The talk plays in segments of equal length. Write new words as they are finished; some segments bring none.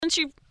Since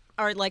you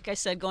are, like I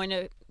said, going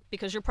to,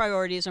 because your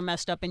priorities are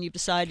messed up and you've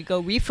decided to go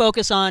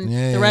refocus on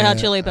the Red Hot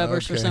Chili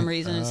Peppers for some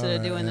reason instead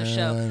of doing the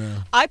show.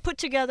 I put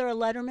together a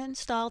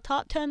Letterman-style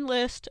top 10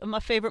 list of my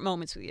favorite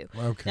moments with you.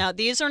 Okay. Now,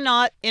 these are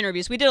not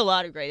interviews. We did a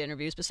lot of great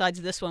interviews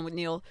besides this one with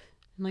Neil.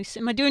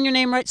 Am I doing your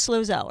name right?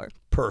 Slozauer.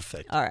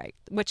 Perfect. All right,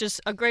 which is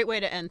a great way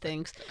to end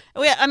things.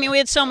 We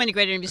had so many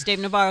great interviews. Dave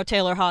Navarro,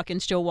 Taylor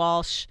Hawkins, Joe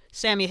Walsh,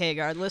 Sammy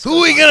Hagar. The list Who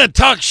are we going to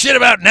talk shit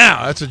about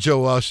now? That's a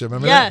Joe Walsh show.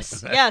 Remember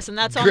yes, that? Yes, and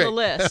that's on the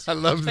list. I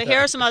love that. But here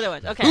are some other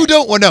ones. Okay. Who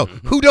don't we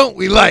like? Who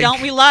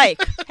don't we like?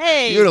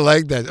 Hey. You're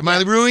like that. Am I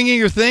ruining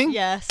your thing?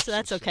 Yes,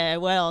 that's okay.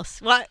 What else?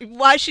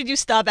 Why should you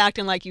stop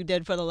acting like you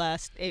did for the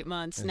last 8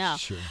 months now?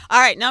 Sure. All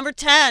right, number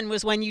 10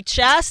 was when you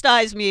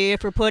chastised me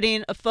for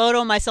putting a photo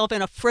of myself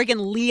in a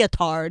friggin'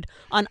 leotard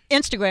on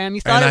Instagram.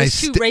 You thought it was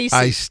too racy.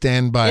 I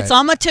stand by it. It's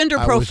on my Tinder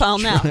profile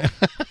now.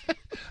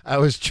 I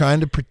was trying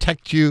to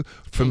protect you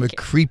from the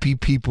creepy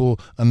people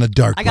on the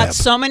dark web. I got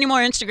so many more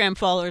Instagram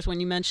followers when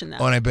you mentioned that.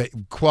 Oh, and I bet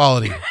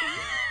quality.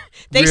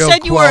 They Real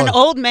said you were an quality.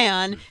 old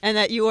man and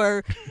that you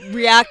were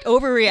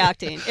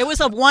overreacting. It was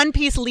a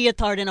one-piece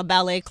leotard in a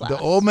ballet class. The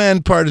old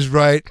man part is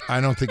right. I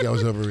don't think I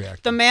was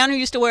overreacting. The man who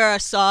used to wear a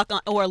sock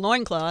or a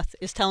loincloth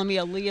is telling me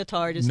a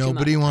leotard is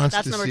Nobody too much. wants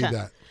That's to number see 10.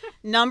 that.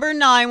 Number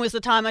 9 was the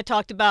time I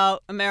talked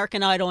about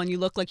American Idol and you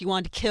looked like you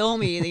wanted to kill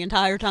me the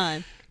entire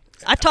time.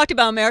 I've talked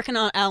about American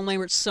Idol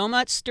Lambert so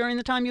much during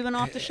the time you've been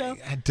off the show.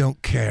 I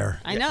don't care.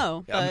 I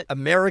know, but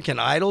American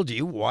Idol, do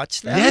you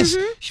watch that? Yes,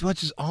 she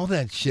watches all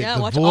that shit. yeah,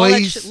 the watch Voice, all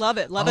that shit. Love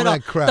it, love all it all.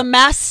 that crap. The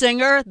Masked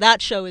Singer,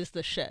 that show is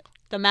the shit.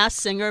 The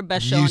Masked Singer,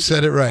 best show. You on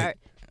said TV. it right. All right.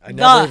 I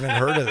never even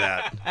heard of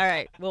that. All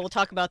right, well, we'll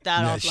talk about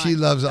that Yeah, offline. she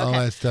loves all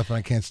that stuff, and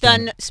I can't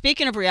stand it.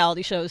 Speaking of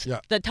reality shows,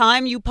 Yeah. the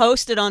time you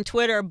posted on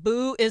Twitter,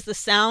 "Boo is the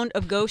sound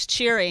of ghost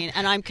cheering,"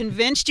 and I'm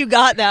convinced you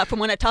got that from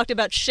when I talked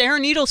about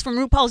Sharon Needles from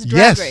RuPaul's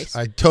Drag Race. Yes,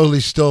 I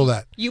totally stole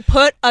that. You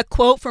put a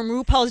quote from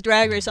RuPaul's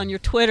Drag Race on your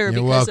Twitter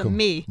You're because welcome. of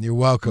me. You're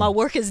welcome. My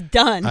work is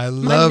done. I My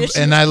love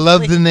mission and is I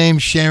love complete. the name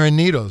Sharon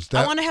Needles.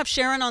 I want to have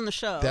Sharon on the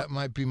show. That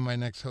might be my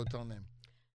next hotel name.